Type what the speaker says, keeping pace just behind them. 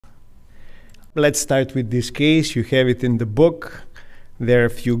Let's start with this case. You have it in the book. There are a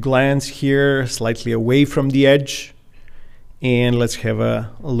few glands here, slightly away from the edge. And let's have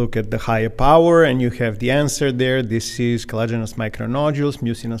a look at the higher power, and you have the answer there. This is collagenous micronodules,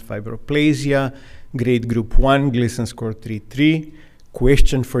 mucinous fibroplasia, grade group 1, Gleason score 3-3.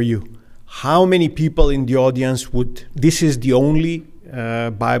 Question for you. How many people in the audience would, this is the only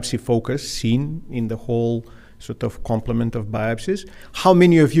biopsy focus seen in the whole sort of complement of biopsies. How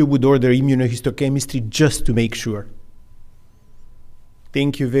many of you would order immunohistochemistry just to make sure?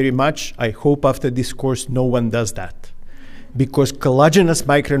 Thank you very much. I hope after this course no one does that. Because collagenous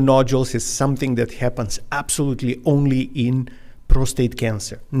micronodules is something that happens absolutely only in prostate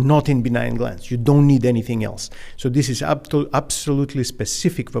cancer, not in benign glands. You don't need anything else. So this is absolutely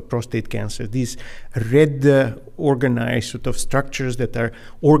specific for prostate cancer. These red organized sort of structures that are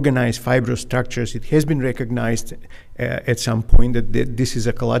organized fibrous structures, it has been recognized at some point that this is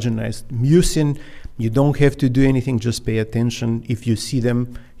a collagenized mucin. You don't have to do anything, just pay attention. If you see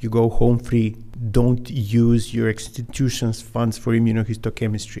them, you go home free. Don't use your institution's funds for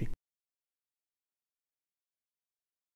immunohistochemistry.